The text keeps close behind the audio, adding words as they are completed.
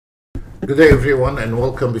Good day everyone and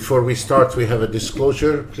welcome. Before we start, we have a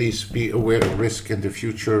disclosure. Please be aware of risk in the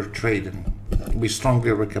future trading. We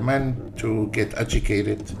strongly recommend to get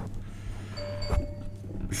educated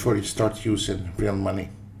before you start using real money.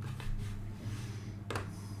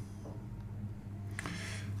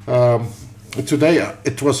 Today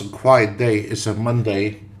it was a quiet day. It's a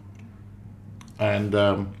Monday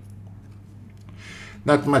and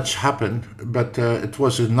not much happened, but it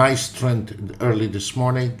was a nice trend early this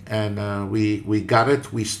morning, and we got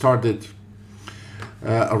it. We started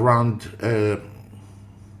around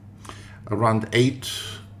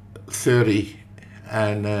 8:30,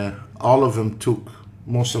 and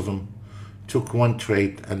most of them took one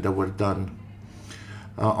trade, and they were done.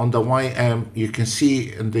 On the YM, you can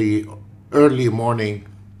see in the early morning,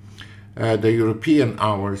 the European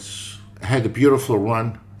hours had a beautiful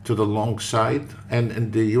run to the long side, and in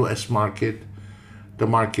the US market, the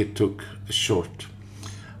market took short.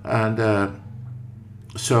 And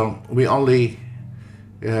so we only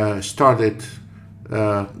started,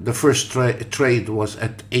 the first trade was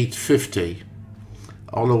at 8:50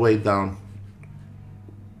 all the way down.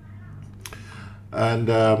 And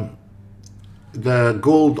the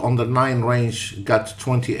gold on the 9 range got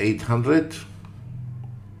 2,800.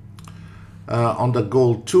 On the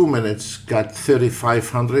gold 2 minutes got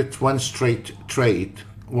 3,500. One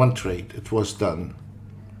trade, it was done.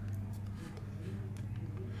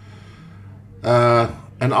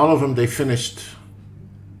 And all of them, they finished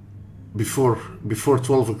before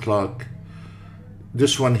 12 o'clock.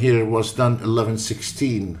 This one here was done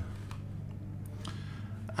 11:16.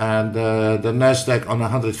 And the Nasdaq on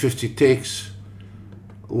 150 ticks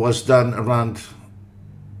was done around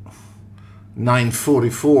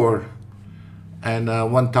 9:44 and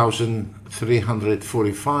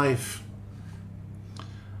 1,345.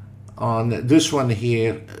 On this one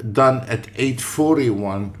here, done at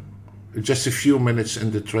 8:41, just a few minutes in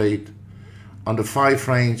the trade. On the 5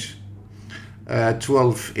 range,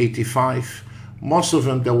 12.85. Most of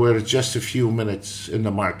them, there were just a few minutes in the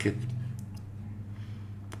market.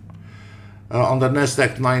 On the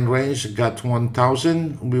Nasdaq 9 range, got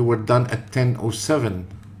 1,000. We were done at 10:07,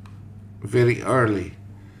 very early.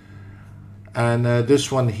 And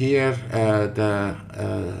this one here, the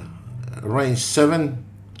range 7,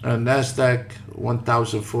 Nasdaq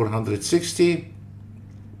 1,460.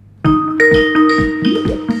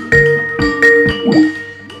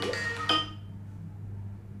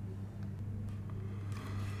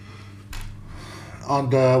 On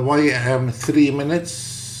the YM 3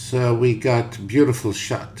 minutes, we got beautiful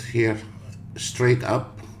shot here, straight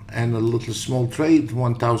up, and a little small trade,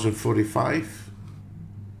 1,045.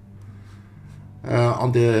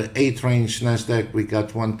 On the 8 range Nasdaq, we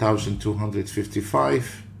got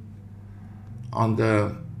 1,255. On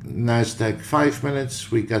the Nasdaq 5 minutes,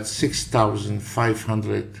 we got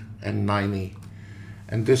 6,590.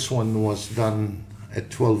 And this one was done at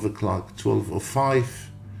 12 o'clock, 12:05.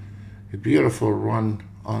 A beautiful run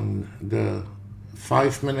on the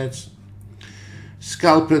 5 minutes.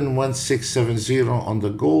 Scalping 1670 on the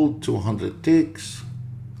gold, 200 ticks.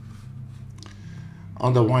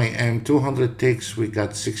 On the YM 200 ticks, we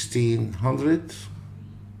got 1,600.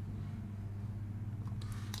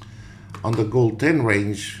 On the gold 10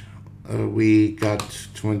 range, we got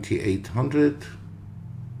 2,800.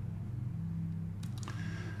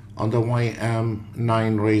 On the YM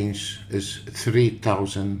 9 range is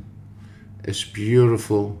 3,000. It's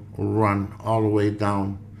beautiful run all the way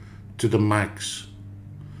down to the max.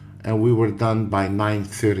 And we were done by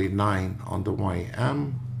 9:39 on the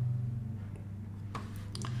YM.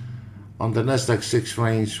 On the Nasdaq 6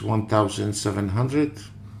 range, 1,700.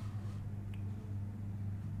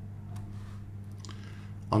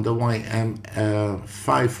 On the YM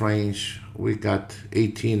 5 range, we got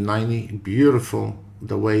 1,890. Beautiful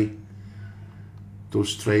the way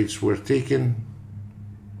those trades were taken.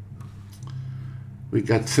 We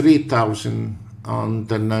got 3,000 on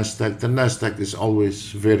the Nasdaq. The Nasdaq is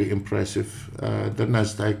always very impressive. The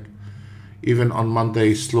Nasdaq, even on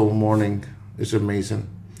Monday, slow morning, is amazing.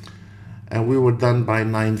 And we were done by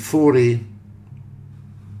 9:40.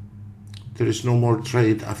 There is no more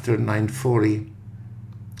trade after 9:40.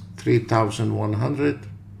 3,100.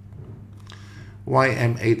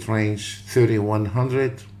 YM 8 range,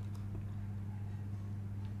 3,100.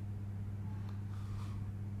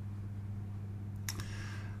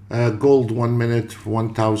 Gold 1 minute,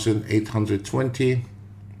 1,820.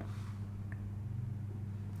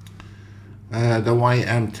 The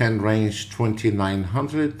YM 10 range,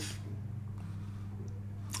 2,900.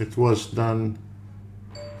 It was done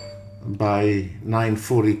by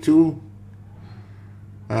 9:42.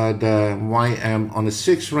 The YM on the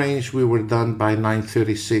 6 range, we were done by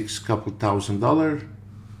 936, couple $1,000.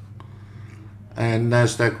 And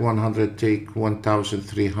Nasdaq 100 take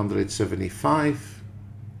 1,375,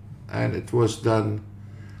 and it was done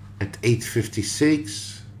at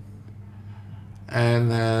 856.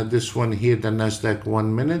 And this one here, the Nasdaq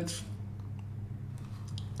 1 minute,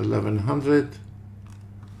 1100.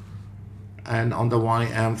 And on the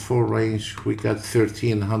YM 4 range, we got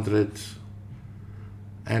 1300,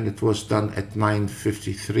 and it was done at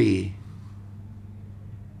 953.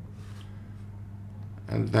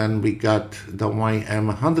 And then we got the YM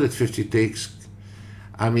 150 takes.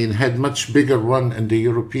 I mean, had much bigger run in the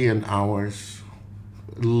European hours,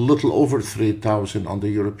 a little over 3,000 on the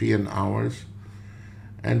European hours,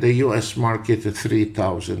 and the US market at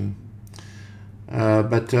 3,000.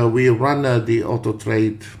 But we run the auto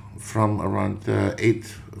trade from around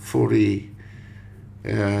 840,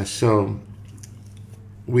 so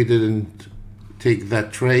we didn't take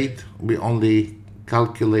that trade. We only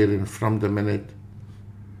calculated from the minute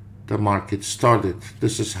the market started.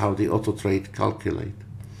 This is how the auto trade calculate.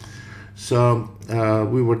 So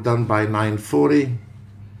we were done by 940.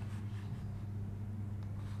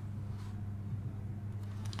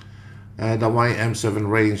 The YM7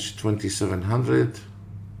 range 2700.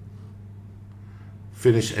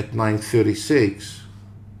 Finish at 936.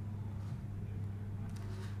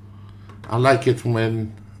 I like it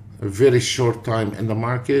when a very short time in the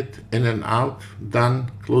market, in and out,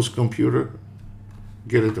 done, close computer,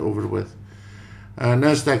 get it over with.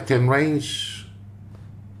 Nasdaq 10 range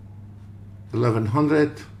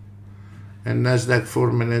 1100, and Nasdaq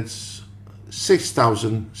 4 minutes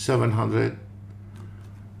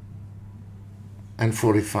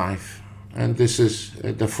 6,745. And this is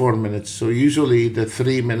the 4 minutes. So usually the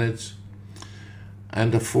 3 minutes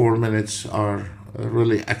and the 4 minutes are a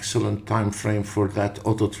really excellent time frame for that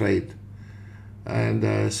auto trade.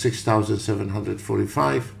 And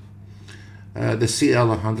 6,745. The CL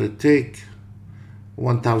 100 take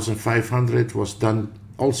 1,500 was done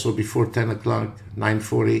also before 10 o'clock,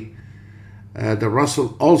 940. The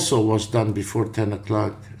Russell also was done before 10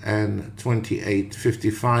 o'clock and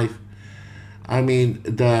 28.55. I mean,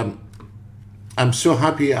 I'm so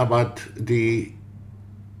happy about the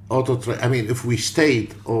auto trade. I mean, if we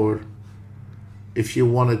stayed, or if you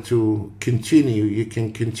wanted to continue, you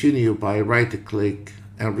can continue by right-click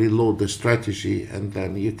and reload the strategy, and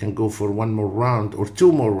then you can go for one more round or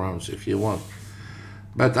 2 more rounds if you want.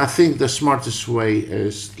 But I think the smartest way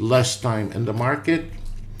is less time in the market,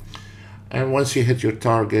 and once you hit your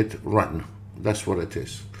target, run. That's what it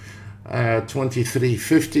is.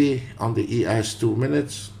 23.50 on the ES 2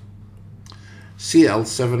 minutes. CL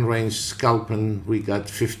 7 range scalping, we got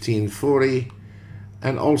 1540,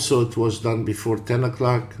 and also it was done before 10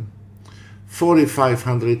 o'clock.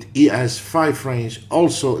 4,500 ES 5 range,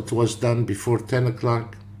 also it was done before 10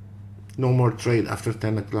 o'clock. No more trade after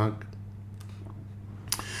 10 o'clock.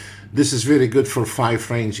 This is very good for 5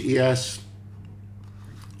 range ES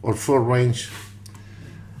or 4 range.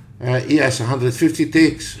 ES 150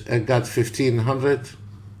 ticks, got 1,500.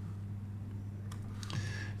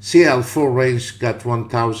 CL 4 range got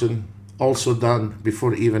 1,000, also done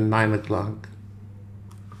before even 9 o'clock.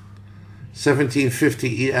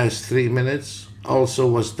 1750 ES 3 minutes, also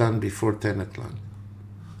was done before 10 o'clock.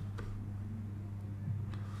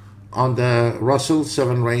 On the Russell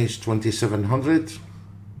 7 range 2,700.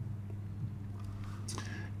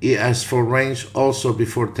 ES 4 range also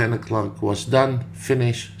before 10 o'clock was done,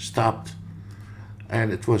 finished, stopped,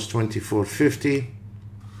 and it was 24.50.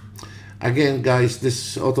 Again, guys,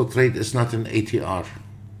 this auto trade is not an ATR.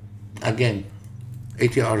 Again,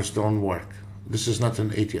 ATRs don't work. This is not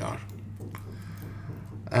an ATR.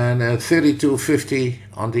 And 32.50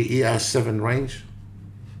 on the ES 7 range.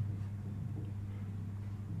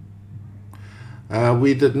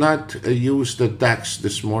 We did not use the DAX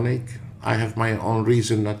this morning. I have my own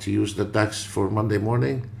reason not to use the DAX for Monday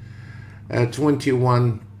morning.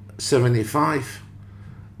 21.75,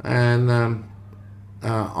 and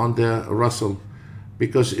on the Russell,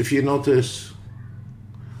 because if you notice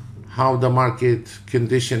how the market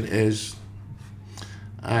condition is,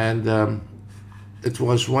 and it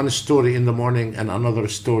was one story in the morning and another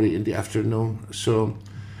story in the afternoon. So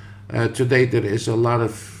today there is a lot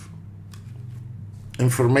of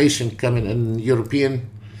information coming in European,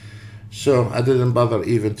 so I didn't bother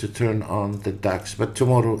even to turn on the DAX, but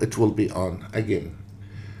tomorrow it will be on again.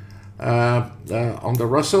 On the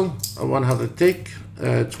Russell 100 tick,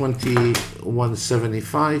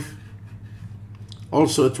 21.75.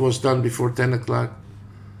 Also it was done before 10 o'clock.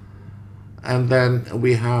 And then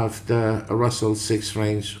we have the Russell 6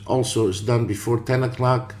 range, also is done before 10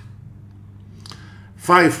 o'clock.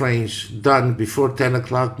 5 range done before 10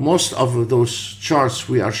 o'clock. Most of those charts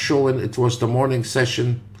we are showing, it was the morning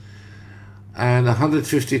session. And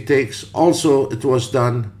 150 takes, also it was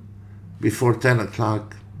done before 10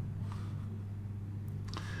 o'clock.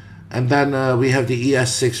 And then we have the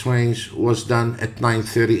ES6 range was done at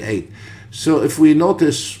 9:38. So if we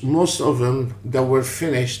notice, most of them that were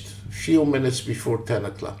finished few minutes before 10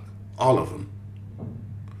 o'clock, all of them.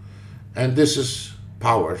 And this is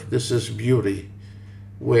power, this is beauty,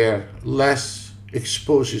 where less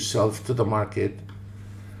expose yourself to the market,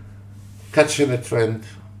 catching a trend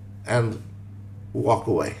and walk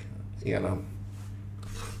away, you know.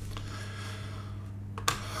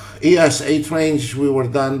 ES8 range, we were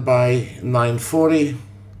done by 9:40,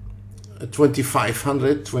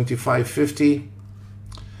 2500, 2550,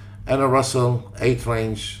 and a Russell 8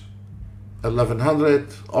 range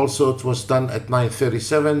 1100. Also it was done at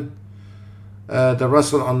 9:37. The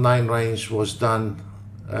Russell on 9 range was done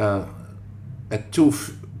at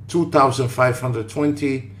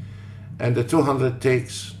 2520, and the 200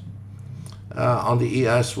 takes on the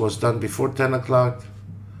ES was done before 10 o'clock,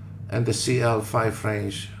 and the CL5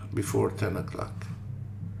 range before 10 o'clock.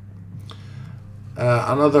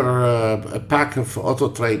 Another pack of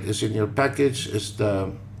Autotrade is in your package, is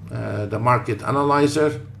the market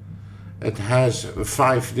analyzer. It has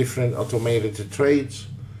 5 different automated trades.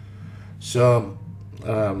 So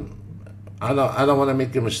I don't want to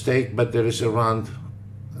make a mistake, but there is around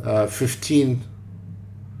 15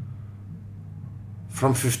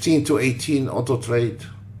 to 18 Autotrade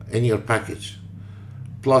in your package.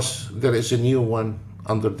 Plus there is a new one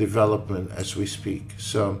under development as we speak.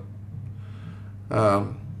 So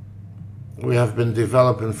we have been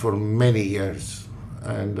developing for many years,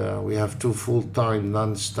 and we have 2 full-time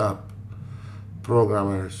non-stop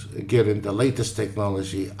programmers getting the latest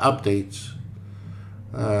technology updates.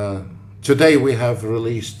 Today we have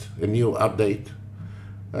released a new update.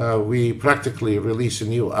 We practically release a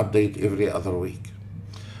new update every other week.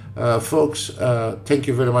 Folks, thank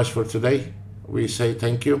you very much for today. We say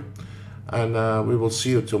thank you, and we will see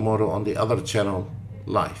you tomorrow on the other channel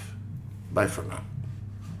live. Bye for now.